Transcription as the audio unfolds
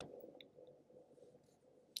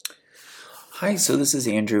Hi, so this is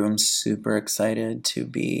Andrew. I'm super excited to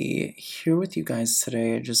be here with you guys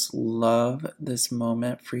today. I just love this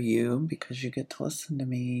moment for you because you get to listen to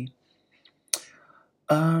me.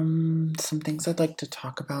 Some things I'd like to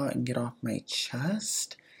talk about and get off my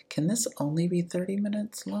chest. Can this only be 30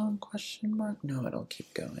 minutes long? Question mark? No, it'll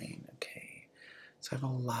keep going. Okay. So I have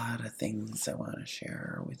a lot of things I want to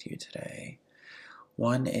share with you today.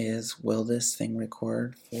 One is, will this thing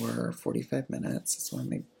record for 45 minutes? It's one of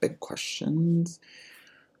my big questions.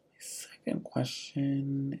 Second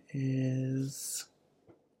question is,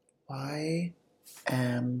 why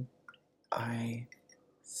am I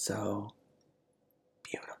so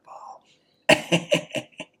beautiful?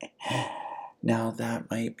 Now, that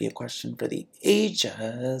might be a question for the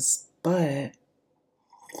ages, but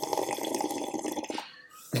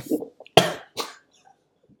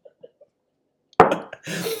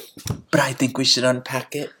I think we should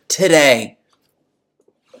unpack it today.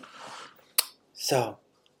 So,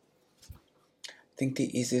 I think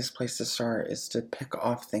the easiest place to start is to pick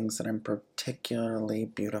off things that I'm particularly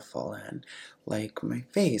beautiful in, like my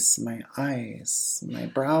face, my eyes, my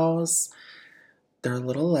brows. They're a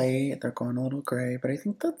little light, they're going a little gray, but I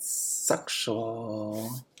think that's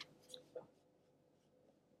sexual.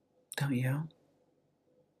 Don't you?